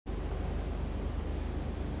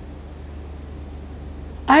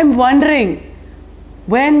I'm wondering,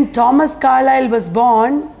 when Thomas Carlyle was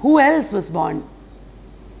born, who else was born?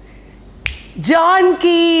 John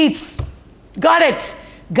Keats! Got it!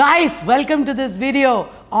 Guys, welcome to this video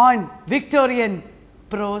on Victorian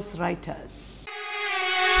prose writers.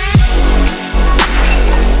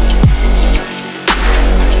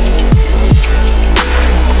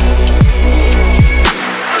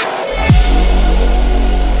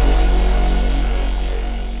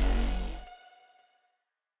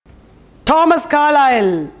 Thomas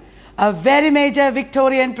Carlyle, a very major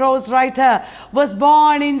Victorian prose writer, was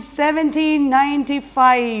born in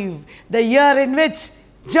 1795, the year in which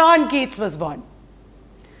John Keats was born.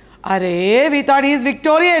 Arey, we thought he's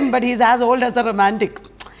Victorian, but he's as old as a romantic.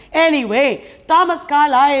 Anyway, Thomas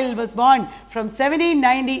Carlyle was born from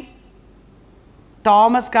 1790.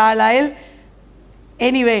 Thomas Carlyle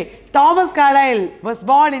was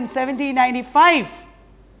born in 1795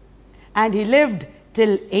 and he lived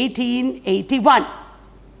till 1881,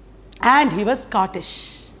 and he was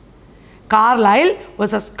Scottish. Carlyle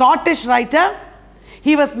was a Scottish writer.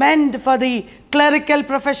 He was meant for the clerical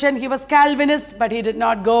profession. He was Calvinist, but he did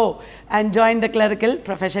not go and join the clerical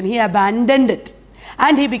profession. He abandoned it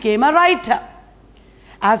and he became a writer.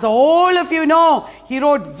 As all of you know, he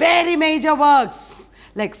wrote very major works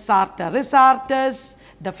like Sartor Resartus,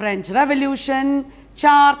 the French Revolution,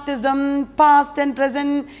 Chartism, Past and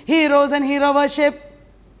Present, Heroes and Hero Worship.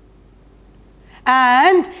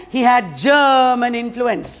 And he had German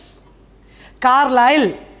influence.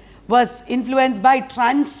 Carlyle was influenced by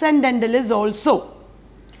Transcendentalists also.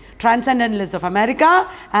 Transcendentalists of America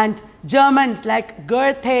and Germans like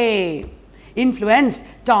Goethe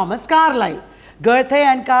influenced Thomas Carlyle. Goethe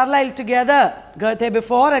and Carlyle together, Goethe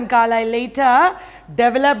before and Carlyle later,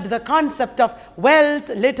 developed the concept of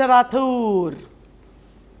Weltliteratur.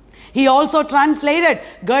 He also translated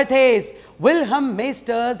Goethe's Wilhelm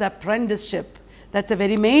Meister's Apprenticeship. That's a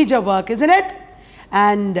very major work, isn't it?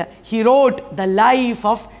 And he wrote the life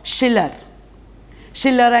of Schiller.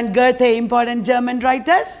 Schiller and Goethe, important German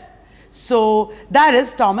writers. So that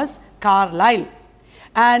is Thomas Carlyle.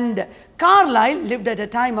 And Carlyle lived at a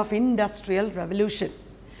time of industrial revolution.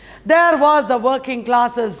 There was the working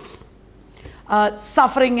classes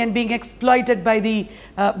suffering and being exploited by the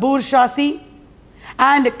bourgeoisie.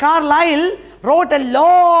 And Carlyle wrote a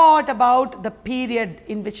lot about the period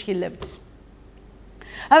in which he lived.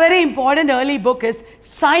 A very important early book is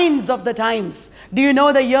Signs of the Times. Do you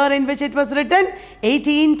know the year in which it was written?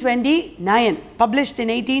 1829, published in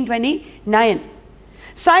 1829.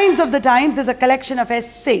 Signs of the Times is a collection of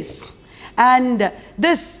essays, and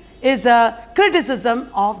this is a criticism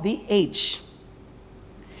of the age.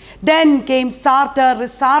 Then came Sartor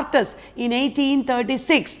Resartus in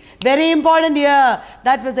 1836. Very important year.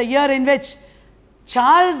 That was the year in which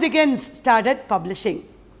Charles Dickens started publishing.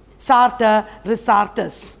 Sartor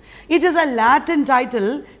Resartus. It is a Latin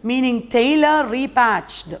title meaning tailor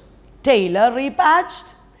repatched. Tailor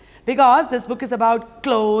repatched, because this book is about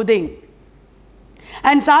clothing.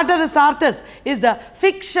 And Sartor Resartus is the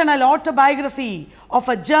fictional autobiography of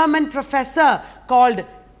a German professor called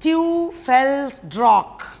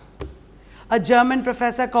Teufelsdrockh. A German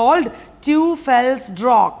professor called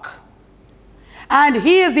Teufelsdrockh. And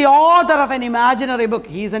he is the author of an imaginary book.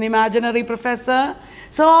 He is an imaginary professor.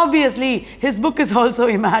 So obviously, his book is also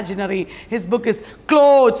imaginary. His book is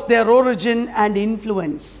Clothes, Their Origin and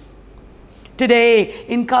Influence. Today,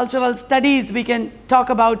 in cultural studies, we can talk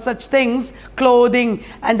about such things, clothing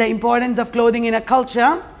and the importance of clothing in a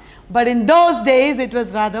culture. But in those days, it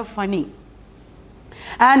was rather funny.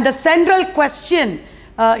 And the central question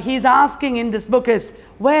he's asking in this book is,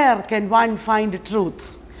 where can one find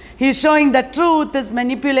truth? He's showing that truth is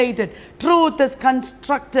manipulated, truth is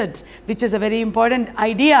constructed, which is a very important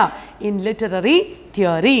idea in literary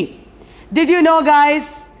theory. Did you know,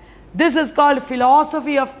 guys, this is called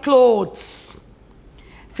philosophy of clothes.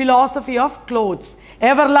 Philosophy of clothes.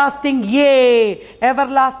 Everlasting yea,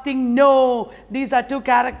 everlasting no. These are two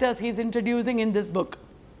characters he's introducing in this book.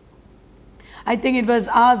 I think it was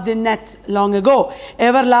asked in NET long ago.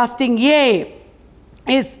 Everlasting yea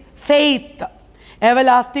is faith.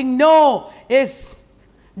 Everlasting no is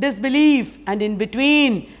disbelief, and in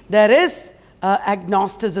between there is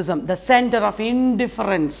agnosticism, the center of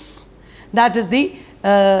indifference. That is the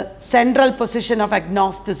central position of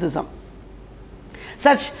agnosticism.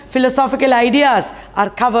 Such philosophical ideas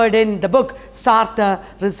are covered in the book Sartor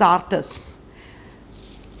Resartus.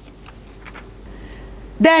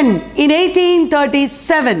 Then in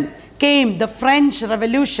 1837 came the French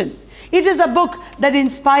Revolution. It is a book that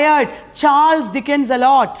inspired Charles Dickens a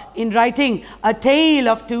lot in writing A Tale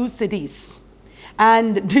of Two Cities.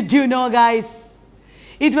 And did you know, guys,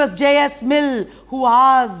 It was J.S. Mill who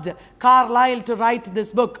asked Carlyle to write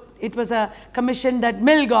this book. It was a commission that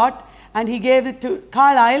Mill got, and he gave it to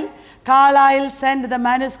Carlyle. Carlyle sent the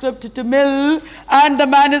manuscript to Mill, and the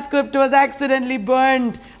manuscript was accidentally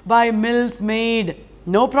burned by Mill's maid.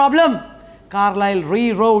 No problem. Carlyle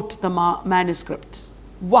rewrote the manuscript.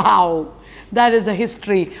 Wow! That is the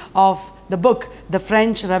history of the book, The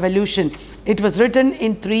French Revolution. It was written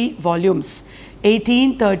in 3 volumes,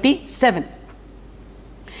 1837.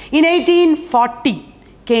 In 1840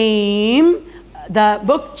 came the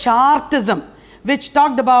book Chartism, which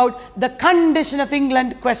talked about the condition of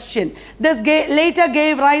England question. This later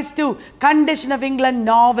gave rise to condition of England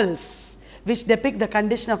novels, which depict the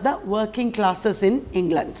condition of the working classes in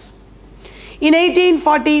England. In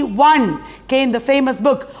 1841 came the famous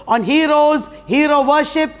book on heroes, hero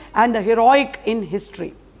worship, and the heroic in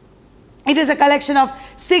history. It is a collection of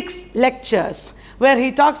 6 lectures where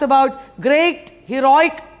he talks about great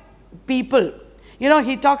heroic people. You know,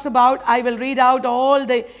 he talks about, I will read out all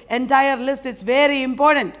the entire list, it's very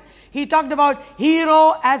important. He talked about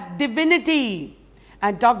hero as divinity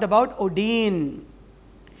and talked about Odin.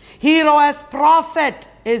 Hero as prophet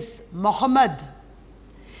is Muhammad.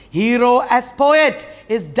 Hero as poet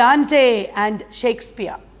is Dante and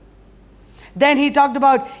Shakespeare. Then he talked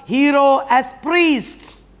about hero as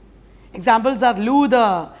priest. Examples are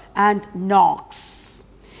Luther and Knox.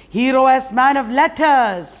 Hero as man of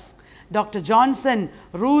letters, Dr. Johnson,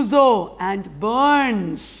 Rousseau and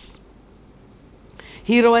Burns.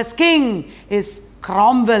 Hero as king is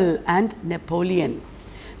Cromwell and Napoleon.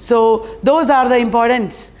 So those are the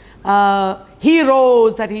important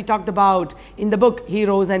heroes that he talked about in the book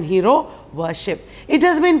Heroes and Hero Worship. It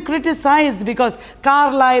has been criticized because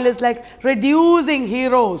Carlyle is like reducing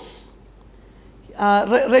heroes.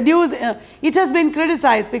 It has been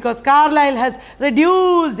criticized because Carlyle has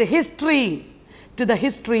reduced history to the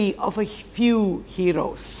history of a few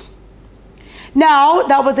heroes. Now,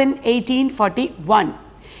 that was in 1841.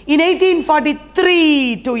 In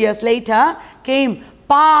 1843, 2 years later, came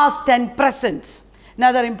Past and Present,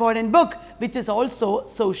 another important book which is also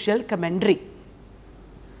social commentary.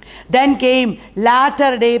 Then came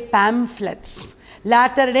Latter-day Pamphlets.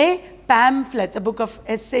 Latter-day Pamphlets, a book of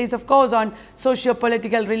essays, of course, on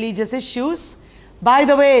socio-political religious issues. By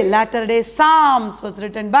the way, Latter-day Psalms was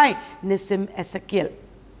written by Nissim Ezekiel.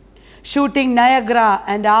 Shooting Niagara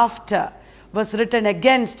and After was written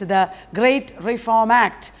against the Great Reform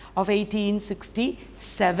Act of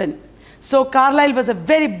 1867. So Carlyle was a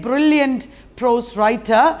very brilliant prose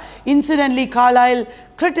writer. Incidentally, Carlyle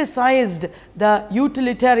criticized the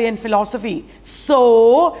utilitarian philosophy.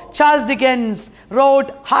 So Charles Dickens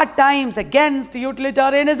wrote Hard Times Against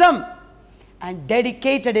Utilitarianism and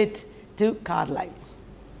dedicated it to Carlyle.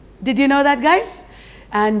 Did you know that, guys?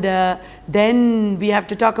 And then we have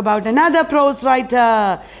to talk about another prose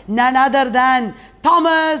writer, none other than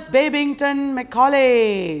Thomas Babington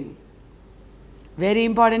Macaulay. Very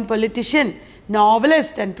important politician,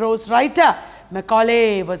 novelist and prose writer.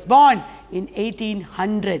 Macaulay was born in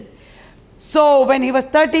 1800. So when he was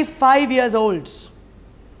 35 years old,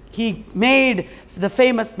 he made the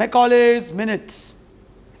famous Macaulay's Minute,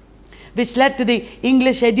 which led to the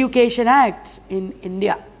English Education Act in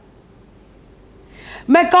India.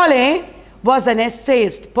 Macaulay was an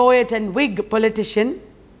essayist, poet and Whig politician.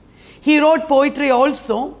 He wrote poetry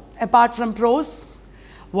also, apart from prose.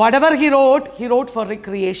 Whatever he wrote for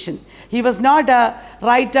recreation. He was not a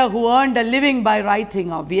writer who earned a living by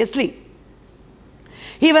writing, obviously.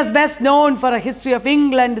 He was best known for a history of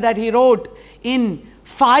England that he wrote in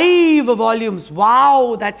 5 volumes.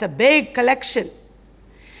 Wow, that's a big collection.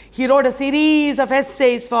 He wrote a series of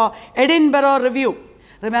essays for Edinburgh Review.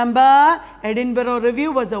 Remember, Edinburgh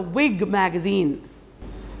Review was a Whig magazine.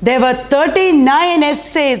 There were 39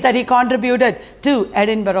 essays that he contributed to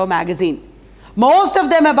Edinburgh magazine. Most of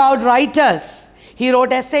them about writers. He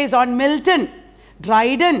wrote essays on Milton,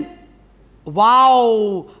 Dryden,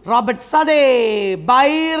 wow, Robert Southey,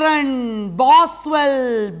 Byron,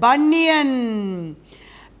 Boswell, Bunyan,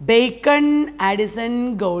 Bacon,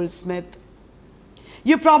 Addison, Goldsmith.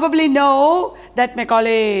 You probably know that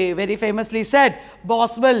Macaulay very famously said,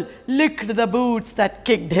 Boswell licked the boots that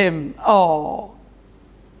kicked him. Oh.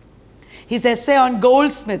 His essay on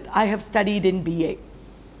Goldsmith, I have studied in BA.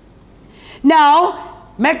 Now,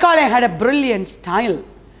 Macaulay had a brilliant style,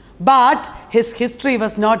 but his history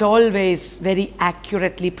was not always very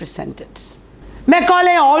accurately presented.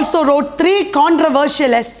 Macaulay also wrote 3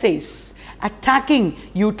 controversial essays attacking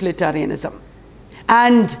utilitarianism.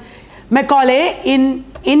 And Macaulay in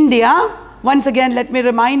India, once again let me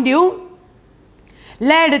remind you,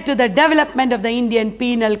 led to the development of the Indian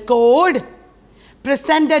Penal Code,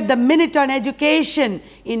 presented the Minute on Education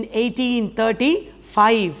in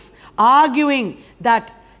 1835, arguing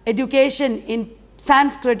that education in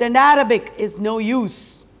Sanskrit and Arabic is no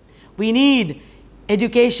use. We need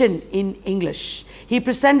education in English. He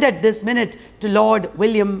presented this minute to Lord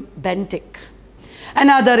William Bentinck.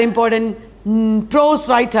 Another important prose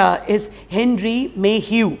writer is Henry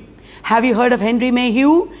Mayhew. Have you heard of Henry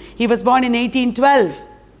Mayhew? He was born in 1812.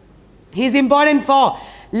 He is important for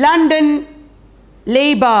London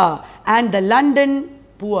Labour and the London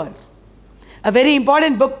Poor. A very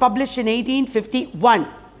important book published in 1851.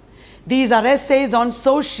 These are essays on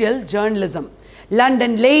social journalism.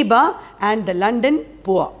 London Labour and the London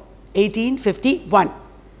Poor, 1851.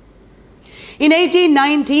 In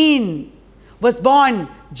 1819 was born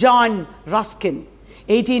John Ruskin.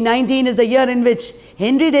 1819 is the year in which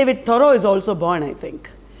Henry David Thoreau is also born, I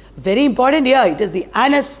think. Very important year. It is the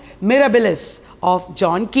Annus Mirabilis of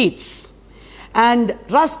John Keats. And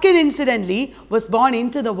Ruskin, incidentally, was born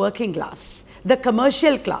into the working class, the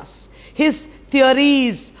commercial class. His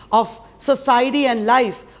theories of society and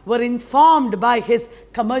life were informed by his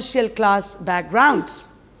commercial class background.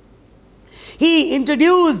 He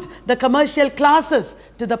introduced the commercial classes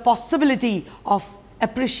to the possibility of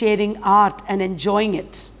appreciating art and enjoying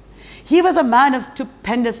it. He was a man of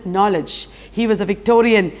stupendous knowledge. He was a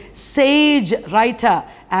Victorian sage writer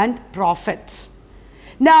and prophet.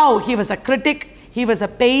 Now, he was a critic, he was a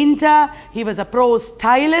painter, he was a prose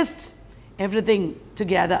stylist, everything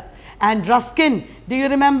together. And Ruskin, do you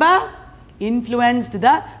remember? Influenced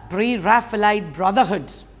the Pre-Raphaelite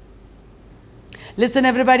Brotherhood. Listen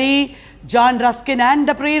everybody, John Ruskin and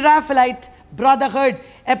the Pre-Raphaelite Brotherhood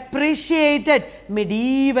appreciated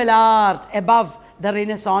medieval art above the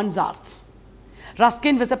Renaissance art.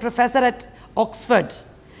 Ruskin was a professor at Oxford,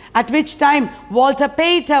 at which time Walter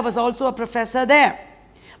Pater was also a professor there.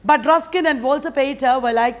 But Ruskin and Walter Pater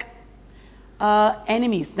were like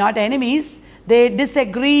enemies, not enemies. They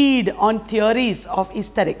disagreed on theories of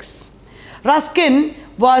aesthetics. Ruskin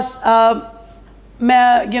was a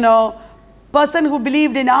person who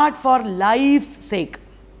believed in art for life's sake.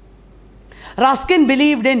 Ruskin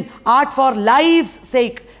believed in art for life's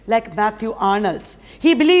sake, like Matthew Arnold.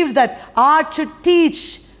 He believed that art should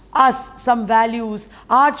teach us some values.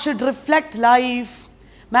 Art should reflect life.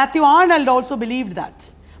 Matthew Arnold also believed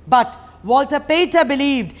that. But Walter Pater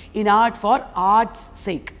believed in art for art's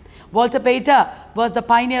sake. Walter Pater was the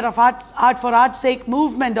pioneer of art for art's sake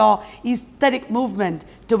movement, or aesthetic movement,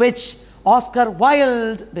 to which Oscar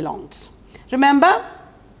Wilde belongs. Remember?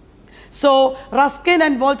 So Ruskin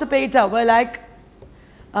and Walter Pater were like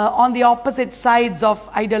on the opposite sides of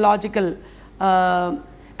ideological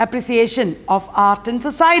appreciation of art and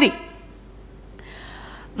society.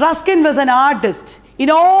 Ruskin was an artist. In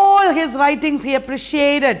all his writings, he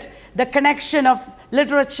appreciated the connection of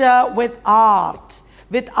literature with art.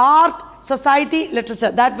 With art, society,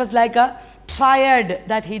 literature. That was like a triad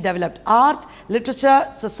that he developed. Art, literature,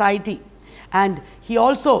 society. And he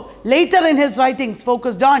also, later in his writings,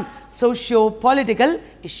 focused on socio-political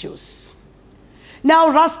issues. Now,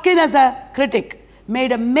 Ruskin as a critic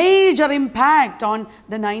made a major impact on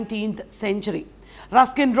the 19th century.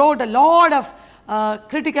 Ruskin wrote a lot of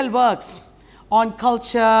critical works on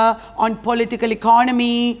culture, on political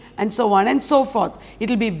economy, and so on and so forth. It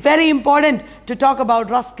will be very important to talk about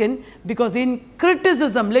Ruskin, because in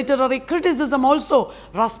criticism, literary criticism also,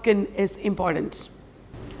 Ruskin is important.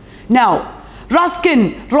 Now,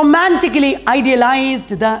 Ruskin romantically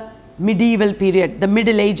idealized the medieval period, the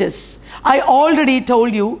Middle Ages. I already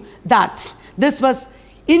told you that this was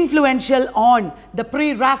influential on the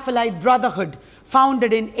Pre-Raphaelite Brotherhood,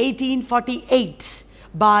 founded in 1848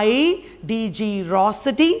 by D.G.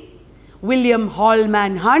 Rossetti, William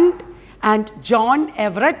Holman Hunt, and John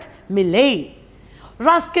Everett Millais.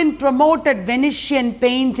 Ruskin promoted Venetian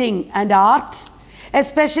painting and art.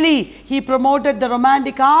 Especially, he promoted the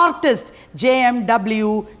Romantic artist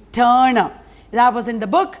J.M.W. Turner. That was in the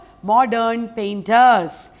book Modern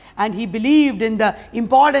Painters. And he believed in the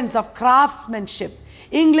importance of craftsmanship.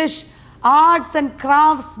 English arts and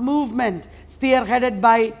crafts movement, spearheaded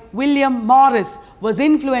by William Morris, was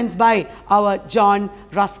influenced by our John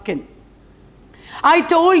Ruskin. I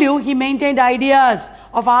told you he maintained ideas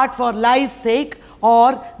of art for life's sake,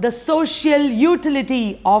 or the social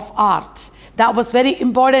utility of art. That was very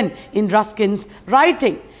important in Ruskin's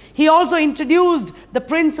writing. He also introduced the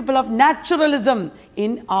principle of naturalism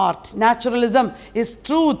in art. Naturalism is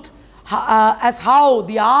truth as how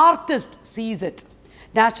the artist sees it.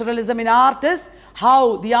 Naturalism in art is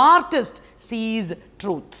how the artist sees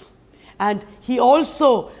truth. And he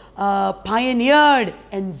also pioneered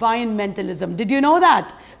environmentalism. Did you know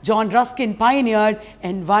that? John Ruskin pioneered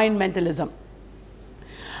environmentalism.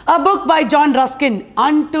 A book by John Ruskin,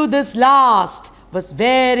 Unto This Last, was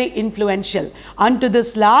very influential. Unto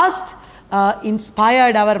This Last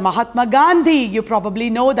inspired our Mahatma Gandhi. You probably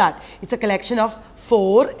know that. It's a collection of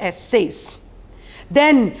 4 essays.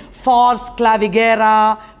 Then Fors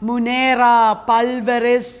Clavigera, Munera,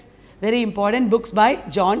 Pulveris, very important books by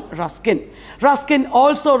John Ruskin. Ruskin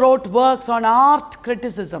also wrote works on art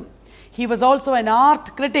criticism. He was also an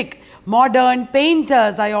art critic. Modern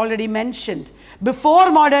painters, I already mentioned. Before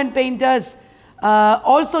modern painters,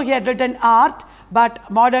 also he had written art, but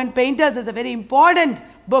Modern Painters is a very important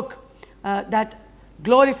book that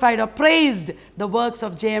glorified or praised the works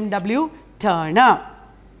of J.M.W. Turner.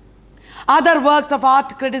 Other works of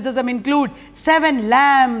art criticism include 7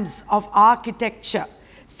 Lambs of Architecture,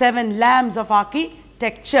 7 Lambs of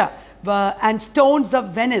Architecture and Stones of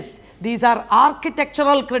Venice. These are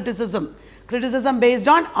architectural criticism based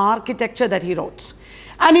on architecture that he wrote.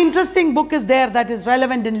 An interesting book is there that is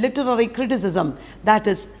relevant in literary criticism, that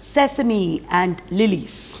is Sesame and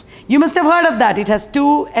Lilies. You must have heard of that. It has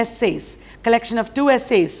 2 essays, collection of 2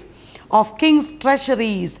 essays of King's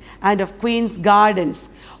Treasuries and of Queen's Gardens.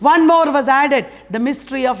 One more was added, The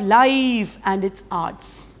Mystery of Life and Its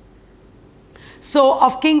Arts. So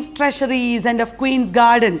of King's Treasuries and of Queen's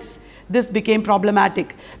Gardens, this became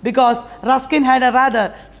problematic because Ruskin had a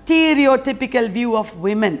rather stereotypical view of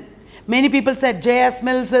women. Many people said J.S.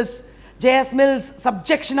 Mill's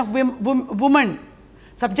Subjection of Woman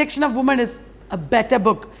is a better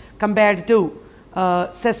book compared to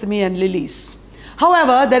Sesame and Lilies.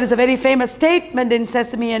 However, there is a very famous statement in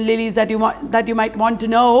Sesame and Lilies that you might want to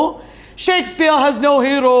know. Shakespeare has no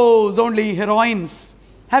heroes, only heroines.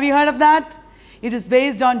 Have you heard of that? It is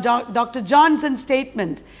based on Dr. Johnson's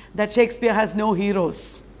statement that Shakespeare has no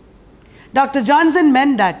heroes. Dr. Johnson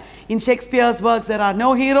meant that in Shakespeare's works there are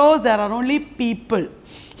no heroes, there are only people,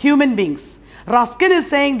 human beings. Ruskin is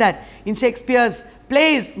saying that in Shakespeare's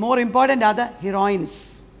plays, more important are the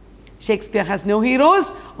heroines. Shakespeare has no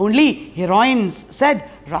heroes, only heroines, said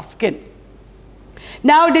Ruskin.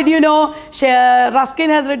 Now, did you know Ruskin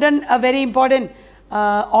has written a very important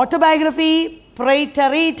autobiography,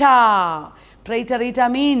 Praeterita. Praeterita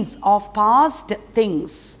means of past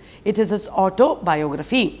things. It is his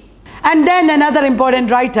autobiography. And then another important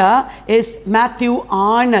writer is Matthew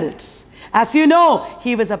Arnold. As you know,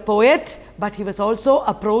 he was a poet, but he was also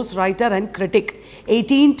a prose writer and critic.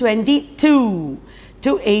 1822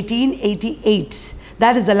 to 1888.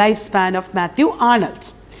 That is the lifespan of Matthew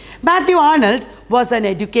Arnold. Matthew Arnold was an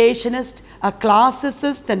educationist, a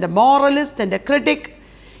classicist, and a moralist, and a critic.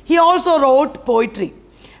 He also wrote poetry.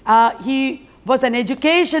 He was an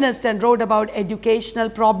educationist and wrote about educational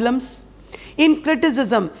problems. In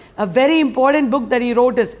criticism, a very important book that he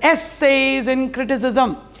wrote is Essays in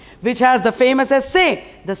Criticism, which has the famous essay,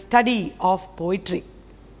 The Study of Poetry.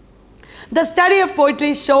 The study of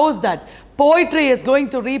poetry shows that poetry is going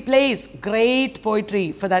to replace great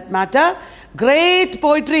poetry, for that matter. Great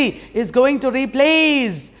poetry is going to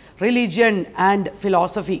replace religion and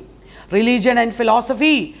philosophy. Religion and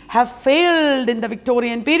philosophy have failed in the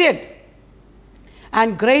Victorian period,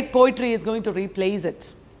 and great poetry is going to replace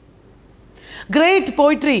it. Great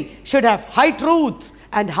poetry should have high truth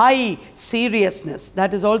and high seriousness.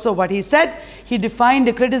 That is also what he said. He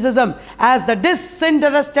defined criticism as the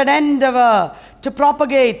disinterested endeavor to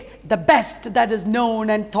propagate the best that is known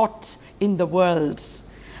and thought in the world.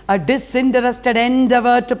 A disinterested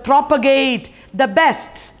endeavor to propagate the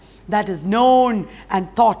best that is known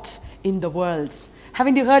and thought in the world.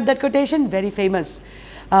 Haven't you heard that quotation? Very famous.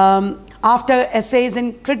 After Essays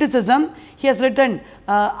in Criticism, he has written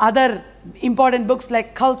other important books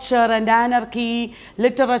like Culture and Anarchy,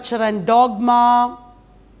 Literature and Dogma.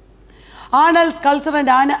 Arnold's Culture and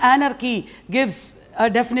Anarchy gives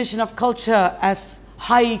a definition of culture as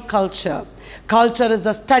high culture. Culture is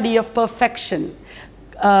the study of perfection.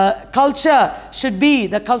 Culture should be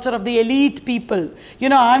the culture of the elite people. You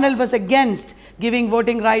know, Arnold was against giving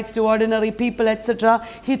voting rights to ordinary people, etc.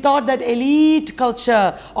 He thought that elite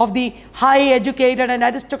culture of the high educated and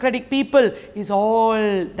aristocratic people is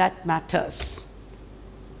all that matters.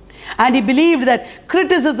 And he believed that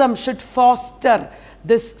criticism should foster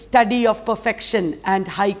this study of perfection and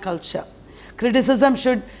high culture. Criticism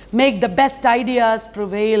should make the best ideas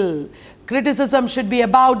prevail. Criticism should be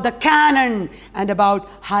about the canon and about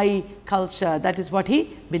high culture. That is what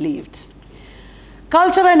he believed.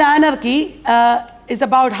 Culture and Anarchy is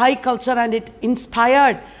about high culture, and it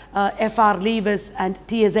inspired F.R. Lewis and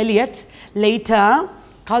T.S. Eliot. Later,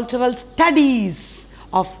 cultural studies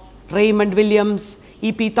of Raymond Williams,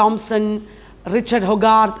 E.P. Thompson, Richard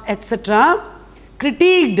Hogarth, etc.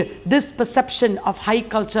 critiqued this perception of high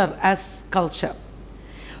culture as culture.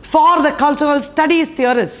 For the cultural studies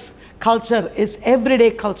theorists, culture is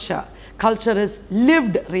everyday culture. Culture is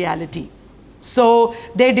lived reality. So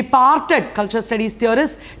they departed, culture studies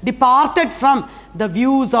theorists departed from the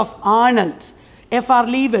views of Arnold, F.R.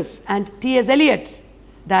 Lewis and T.S. Eliot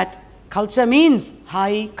that culture means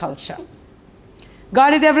high culture.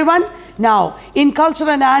 Got it, everyone? Now, in Culture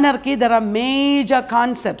and Anarchy, there are major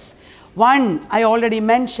concepts. One, I already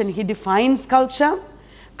mentioned, he defines culture.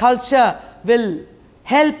 Culture will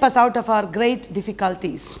help us out of our great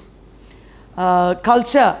difficulties.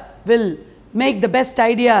 Culture will make the best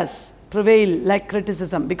ideas prevail like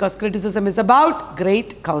criticism, because criticism is about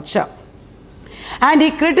great culture. And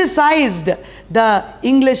he criticized the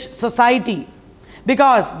English society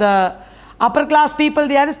because the upper class people,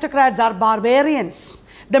 the aristocrats, are barbarians.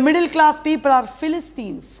 The middle class people are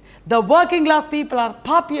Philistines. The working class people are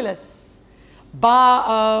populace.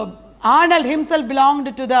 Arnold himself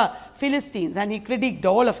belonged to the Philistines and he critiqued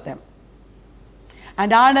all of them.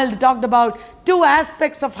 And Arnold talked about two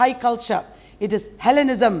aspects of high culture. It is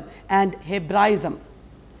Hellenism and Hebraism.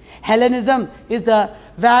 Hellenism is the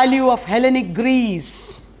value of Hellenic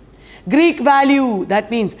Greece. Greek value, that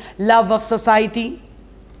means love of society,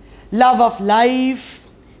 love of life,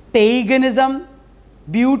 paganism,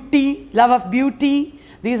 beauty, love of beauty.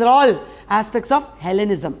 These are all aspects of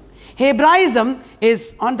Hellenism. Hebraism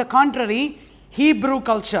is, on the contrary, Hebrew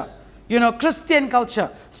culture, Christian culture,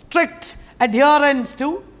 strict adherence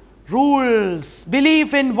to rules,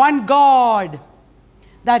 belief in one God.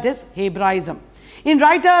 That is Hebraism. In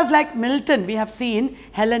writers like Milton, we have seen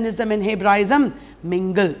Hellenism and Hebraism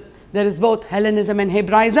mingle. There is both Hellenism and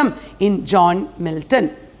Hebraism in John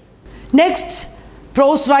Milton. Next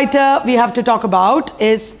prose writer we have to talk about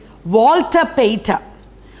is Walter Pater.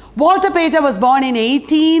 Walter Pater was born in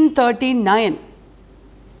 1839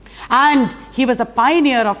 and he was the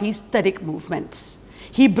pioneer of aesthetic movements.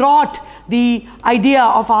 He brought the idea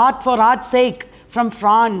of art for art's sake from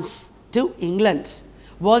France to England.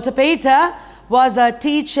 Walter Pater was a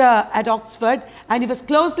teacher at Oxford and he was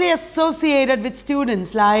closely associated with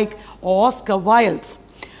students like Oscar Wilde.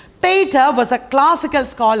 Pater was a classical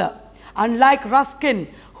scholar. Unlike Ruskin,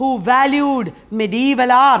 who valued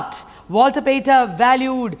medieval art, Walter Pater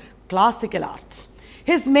valued classical art.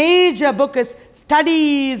 His major book is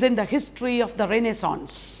Studies in the History of the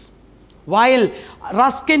Renaissance. While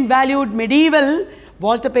Ruskin valued medieval,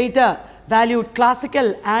 Walter Pater valued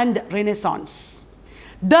classical and Renaissance.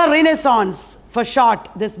 The Renaissance, for short,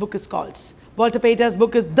 this book is called. Walter Pater's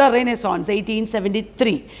book is The Renaissance,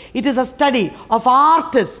 1873. It is a study of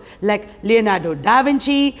artists like Leonardo da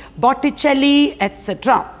Vinci, Botticelli,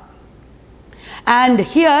 etc. And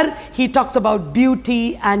here he talks about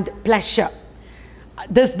beauty and pleasure.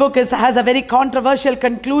 This book has a very controversial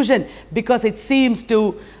conclusion because it seems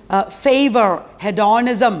to favor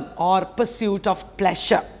hedonism or pursuit of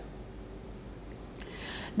pleasure.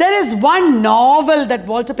 There is one novel that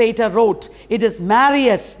Walter Pater wrote. It is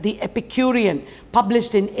Marius the Epicurean,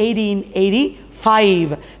 published in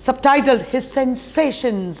 1885, subtitled His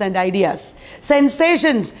Sensations and Ideas.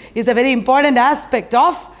 Sensations is a very important aspect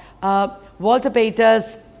of Walter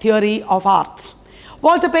Pater's theory of art.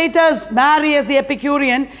 Walter Pater's Marius the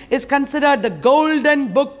Epicurean is considered the golden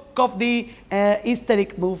book of the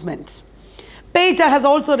aesthetic movement. Pater has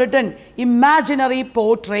also written Imaginary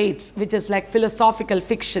Portraits, which is like philosophical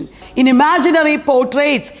fiction. In Imaginary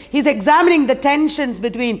Portraits, he's examining the tensions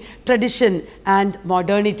between tradition and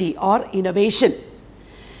modernity or innovation.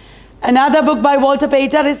 Another book by Walter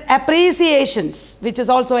Pater is Appreciations, which is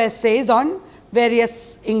also essays on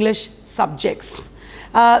various English subjects.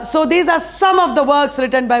 So these are some of the works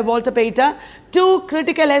written by Walter Pater. Two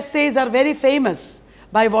critical essays are very famous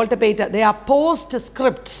by Walter Pater. They are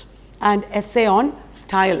Postscript and Essay on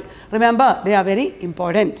Style. Remember, they are very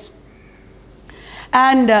important.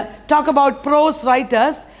 And talk about prose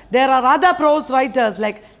writers. There are other prose writers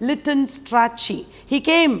like Lytton Strachey. He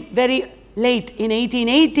came very late. In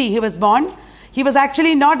 1880 he was born. He was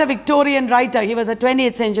actually not a Victorian writer. He was a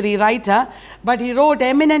 20th century writer. But he wrote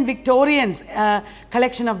Eminent Victorians, a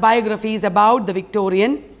collection of biographies about the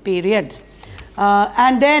Victorian period.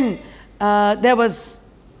 And then there was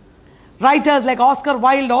writers like Oscar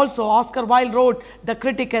Wilde also. Oscar Wilde wrote The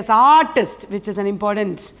Critic as Artist, which is an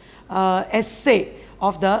important essay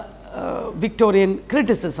of the Victorian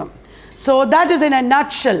criticism. So that is in a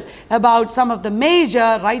nutshell about some of the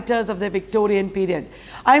major writers of the Victorian period.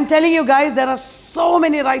 I am telling you guys, there are so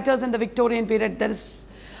many writers in the Victorian period. There is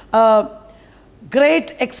a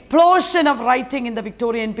great explosion of writing in the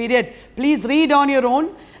Victorian period. Please read on your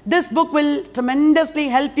own. This book will tremendously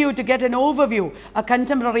help you to get an overview, a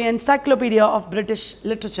contemporary encyclopedia of British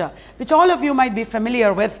literature, which all of you might be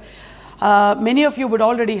familiar with. Many of you would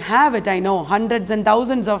already have it, I know. Hundreds and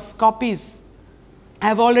thousands of copies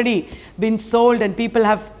have already been sold and people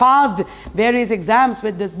have passed various exams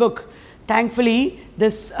with this book. Thankfully,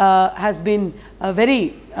 this has been a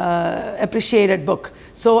very appreciated book.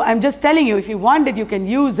 So I'm just telling you, if you want it, you can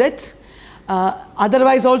use it.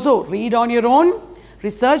 Otherwise also, read on your own,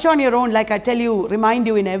 research on your own, like I tell you, remind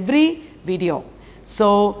you in every video.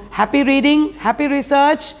 So happy reading, happy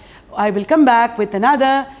research. I will come back with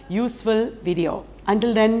another useful video.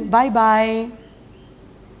 Until then, bye-bye.